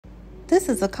This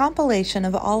is a compilation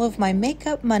of all of my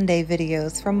Makeup Monday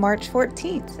videos from March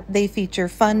 14th. They feature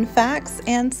fun facts,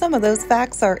 and some of those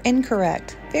facts are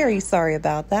incorrect. Very sorry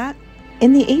about that.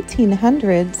 In the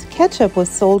 1800s, ketchup was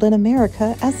sold in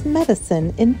America as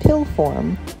medicine in pill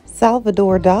form.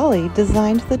 Salvador Dali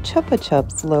designed the Chupa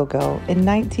Chups logo in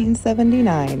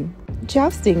 1979.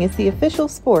 Jousting is the official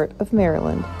sport of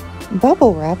Maryland.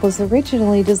 Bubble wrap was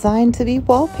originally designed to be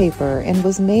wallpaper and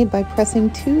was made by pressing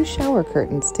two shower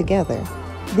curtains together.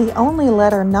 The only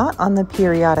letter not on the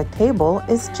periodic table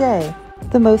is J.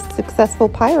 The most successful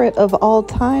pirate of all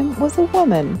time was a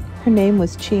woman. Her name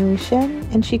was Ching Shen,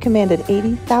 and she commanded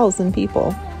 80,000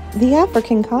 people. The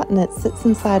African continent sits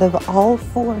inside of all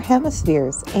four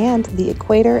hemispheres, and the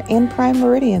equator and prime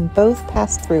meridian both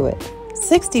pass through it.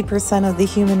 60% of the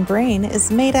human brain is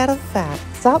made out of fat.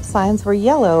 Stop signs were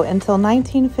yellow until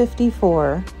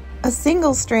 1954. A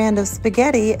single strand of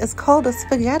spaghetti is called a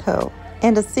spaghetto,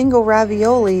 and a single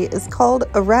ravioli is called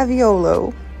a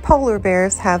raviolo. Polar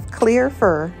bears have clear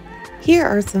fur. Here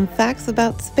are some facts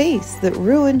about space that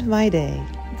ruined my day.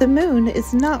 The moon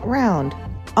is not round.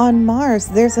 On Mars,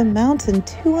 there's a mountain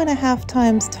 2.5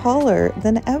 times taller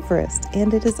than Everest,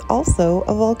 and it is also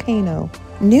a volcano.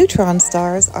 Neutron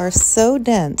stars are so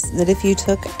dense that if you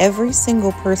took every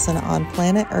single person on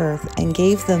planet Earth and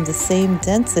gave them the same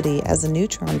density as a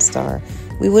neutron star,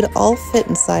 we would all fit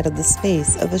inside of the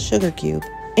space of a sugar cube.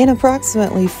 In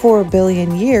approximately 4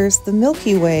 billion years, the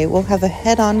Milky Way will have a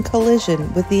head-on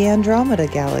collision with the Andromeda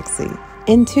Galaxy.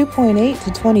 In 2.8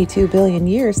 to 22 billion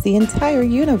years, the entire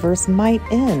universe might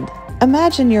end.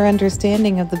 Imagine your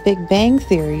understanding of the Big Bang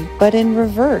Theory, but in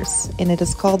reverse, and it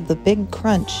is called the Big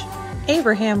Crunch.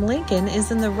 Abraham Lincoln is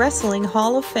in the Wrestling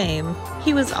Hall of Fame.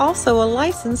 He was also a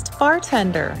licensed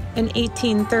bartender. In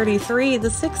 1833, the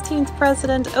 16th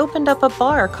president opened up a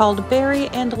bar called Barry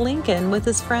and Lincoln with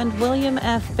his friend William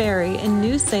F. Barry in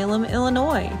New Salem,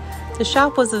 Illinois. The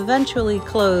shop was eventually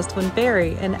closed when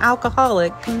Barry, an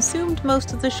alcoholic, consumed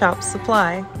most of the shop's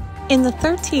supply. In the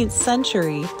 13th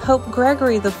century, Pope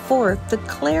Gregory IV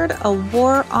declared a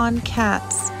war on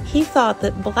cats. He thought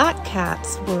that black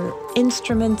cats were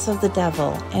instruments of the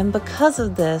devil, and because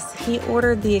of this, he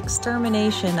ordered the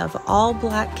extermination of all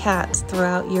black cats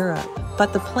throughout Europe.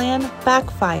 But the plan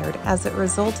backfired as it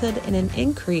resulted in an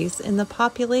increase in the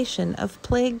population of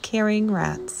plague-carrying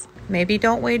rats. Maybe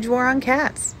don't wage war on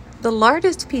cats. The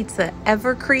largest pizza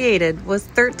ever created was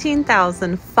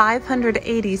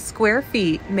 13,580 square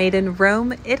feet, made in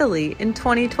Rome, Italy in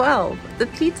 2012. The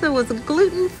pizza was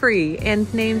gluten-free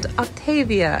and named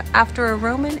Octavia after a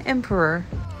Roman emperor.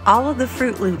 All of the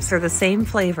Fruit Loops are the same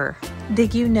flavor.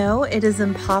 Did you know it is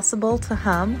impossible to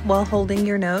hum while holding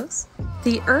your nose?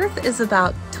 The Earth is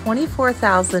about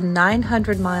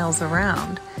 24,900 miles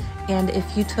around. And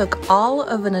if you took all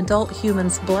of an adult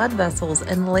human's blood vessels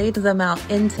and laid them out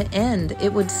end to end,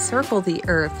 it would circle the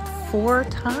Earth 4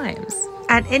 times.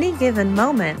 At any given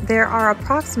moment, there are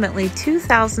approximately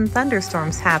 2,000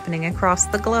 thunderstorms happening across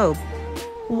the globe.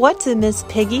 What do Miss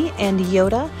Piggy and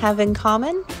Yoda have in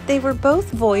common? They were both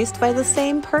voiced by the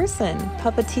same person,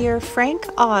 puppeteer Frank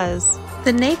Oz.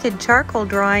 The naked charcoal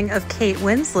drawing of Kate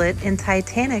Winslet in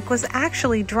Titanic was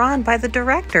actually drawn by the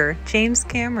director, James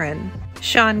Cameron.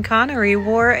 Sean Connery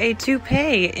wore a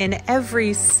toupee in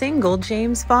every single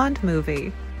James Bond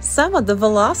movie. Some of the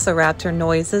velociraptor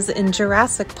noises in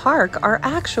Jurassic Park are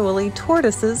actually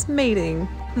tortoises mating.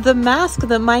 The mask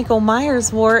that Michael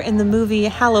Myers wore in the movie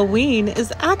Halloween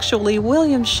is actually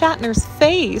William Shatner's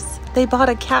face. They bought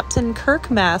a Captain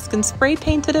Kirk mask and spray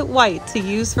painted it white to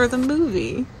use for the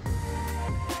movie.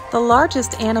 The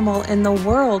largest animal in the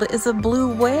world is a blue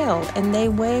whale, and they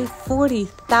weigh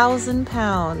 40,000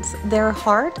 pounds. Their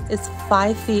heart is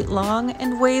 5 feet long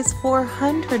and weighs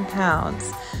 400 pounds.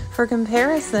 For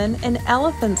comparison, an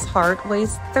elephant's heart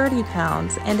weighs 30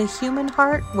 pounds, and a human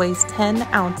heart weighs 10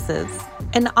 ounces.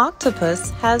 An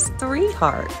octopus has 3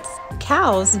 hearts.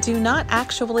 Cows do not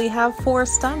actually have 4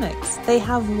 stomachs. They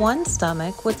have 1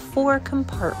 stomach with 4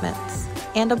 compartments.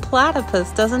 And a platypus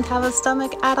doesn't have a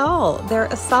stomach at all. Their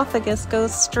esophagus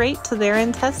goes straight to their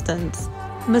intestines.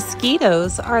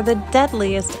 Mosquitoes are the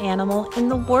deadliest animal in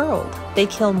the world. They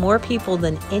kill more people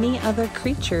than any other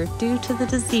creature due to the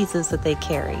diseases that they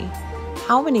carry.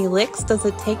 How many licks does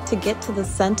it take to get to the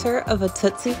center of a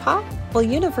Tootsie Pop? Well,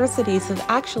 universities have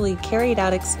actually carried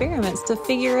out experiments to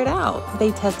figure it out. They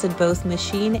tested both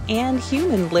machine and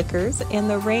human lickers, and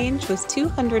the range was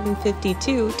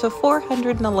 252 to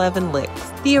 411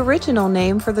 licks. The original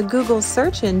name for the Google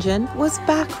search engine was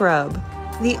Backrub.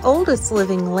 The oldest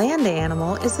living land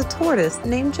animal is a tortoise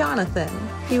named Jonathan.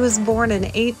 He was born in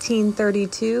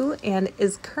 1832 and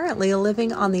is currently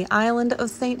living on the island of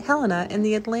St. Helena in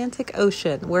the Atlantic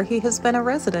Ocean, where he has been a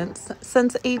resident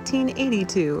since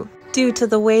 1882. Due to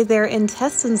the way their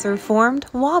intestines are formed,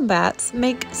 wombats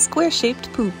make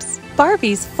square-shaped poops.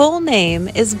 Barbie's full name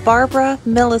is Barbara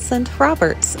Millicent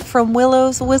Roberts from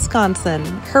Willows, Wisconsin.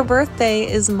 Her birthday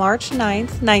is March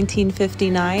 9th,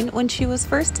 1959, when she was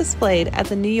first displayed at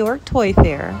the New York Toy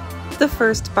Fair. The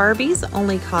first Barbies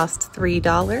only cost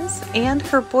 $3, and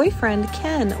her boyfriend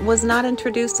Ken was not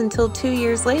introduced until 2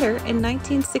 years later in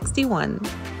 1961.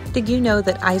 Did you know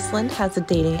that Iceland has a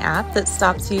dating app that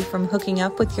stops you from hooking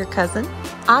up with your cousin?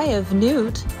 Eye of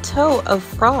newt, toe of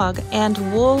frog, and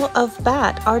wool of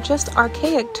bat are just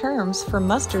archaic terms for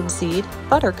mustard seed,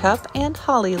 buttercup, and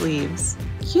holly leaves.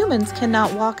 Humans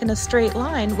cannot walk in a straight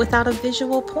line without a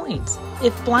visual point.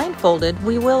 If blindfolded,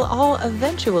 we will all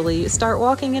eventually start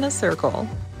walking in a circle.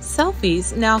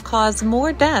 Selfies now cause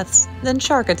more deaths than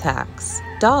shark attacks.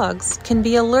 Dogs can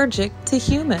be allergic to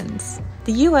humans.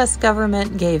 The U.S.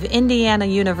 government gave Indiana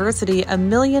University $1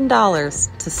 million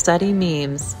to study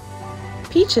memes.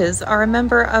 Peaches are a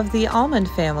member of the almond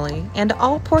family, and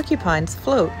all porcupines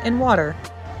float in water.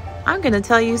 I'm going to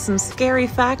tell you some scary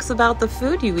facts about the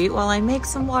food you eat while I make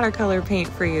some watercolor paint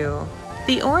for you.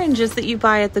 The oranges that you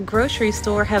buy at the grocery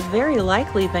store have very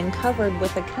likely been covered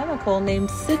with a chemical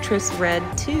named citrus red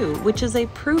 2, which is a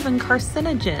proven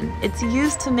carcinogen. It's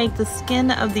used to make the skin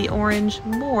of the orange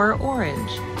more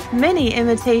orange. Many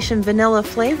imitation vanilla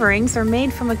flavorings are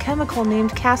made from a chemical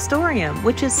named castoreum,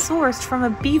 which is sourced from a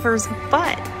beaver's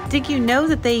butt. Did you know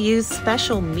that they use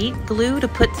special meat glue to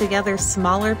put together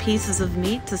smaller pieces of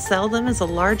meat to sell them as a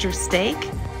larger steak?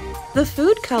 The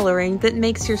food coloring that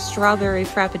makes your strawberry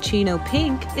frappuccino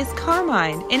pink is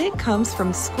carmine, and it comes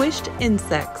from squished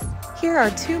insects. Here are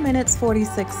 2 minutes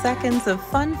 46 seconds of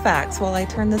fun facts while I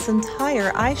turn this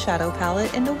entire eyeshadow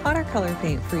palette into watercolor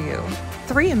paint for you.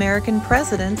 3 American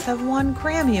presidents have won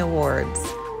Grammy Awards.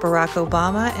 Barack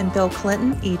Obama and Bill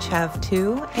Clinton each have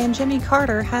 2, and Jimmy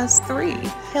Carter has 3.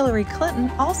 Hillary Clinton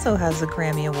also has a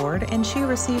Grammy Award, and she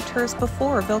received hers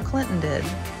before Bill Clinton did.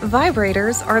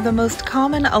 Vibrators are the most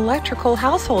common electrical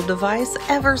household device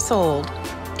ever sold.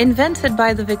 Invented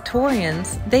by the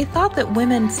Victorians, they thought that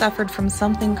women suffered from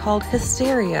something called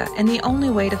hysteria, and the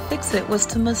only way to fix it was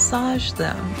to massage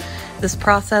them. This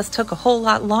process took a whole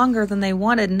lot longer than they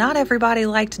wanted. Not everybody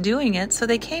liked doing it, so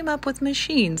they came up with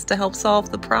machines to help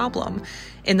solve the problem.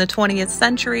 In the 20th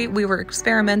century, we were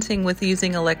experimenting with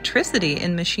using electricity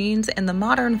in machines, and the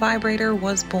modern vibrator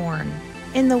was born.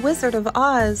 In The Wizard of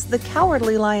Oz, the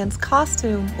Cowardly Lion's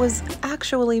costume was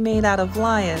actually made out of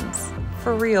lions.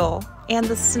 For real. And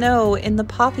the snow in the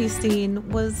poppy scene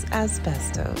was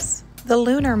asbestos. The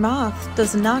lunar moth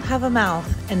does not have a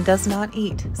mouth and does not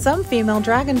eat. Some female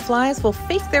dragonflies will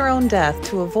fake their own death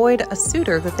to avoid a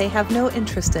suitor that they have no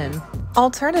interest in.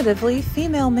 Alternatively,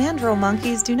 female mandrill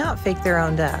monkeys do not fake their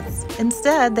own deaths.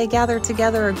 Instead, they gather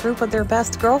together a group of their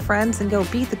best girlfriends and go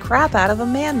beat the crap out of a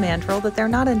man mandrill that they're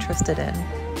not interested in.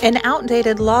 An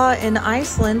outdated law in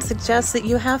Iceland suggests that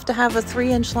you have to have a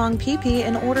 3-inch long pee-pee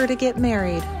in order to get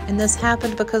married. And this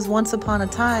happened because once upon a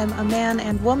time, a man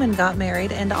and woman got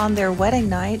married, and on their wedding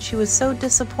night, she was so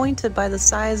disappointed by the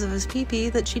size of his pee-pee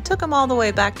that she took him all the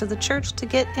way back to the church to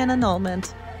get an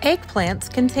annulment.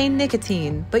 Eggplants contain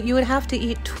nicotine, but you would have to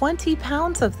eat 20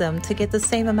 pounds of them to get the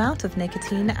same amount of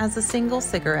nicotine as a single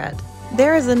cigarette.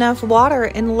 There is enough water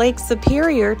in Lake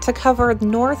Superior to cover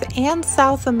North and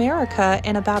South America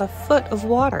in about a foot of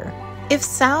water. If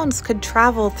sounds could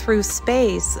travel through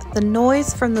space, the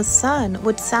noise from the sun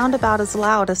would sound about as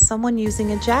loud as someone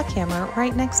using a jackhammer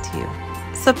right next to you.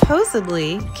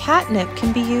 Supposedly, catnip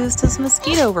can be used as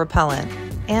mosquito repellent,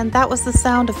 and that was the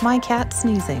sound of my cat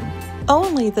sneezing.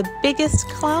 Only the biggest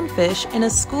clownfish in a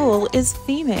school is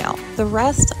female. The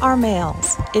rest are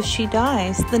males. If she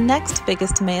dies, the next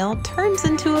biggest male turns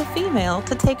into a female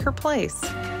to take her place.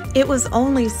 It was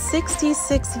only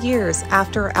 66 years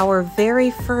after our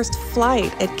very first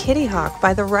flight at Kitty Hawk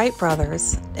by the Wright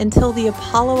brothers until the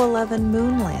Apollo 11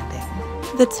 moon landing.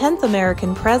 The 10th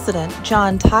American president,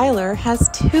 John Tyler, has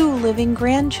 2 living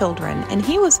grandchildren, and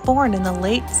he was born in the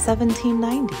late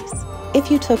 1790s. If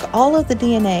you took all of the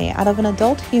DNA out of an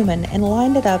adult human and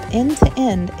lined it up end to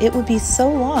end, it would be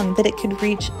so long that it could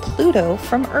reach Pluto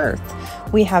from Earth.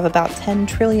 We have about 10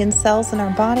 trillion cells in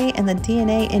our body, and the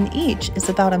DNA in each is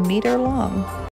about 1 meter long.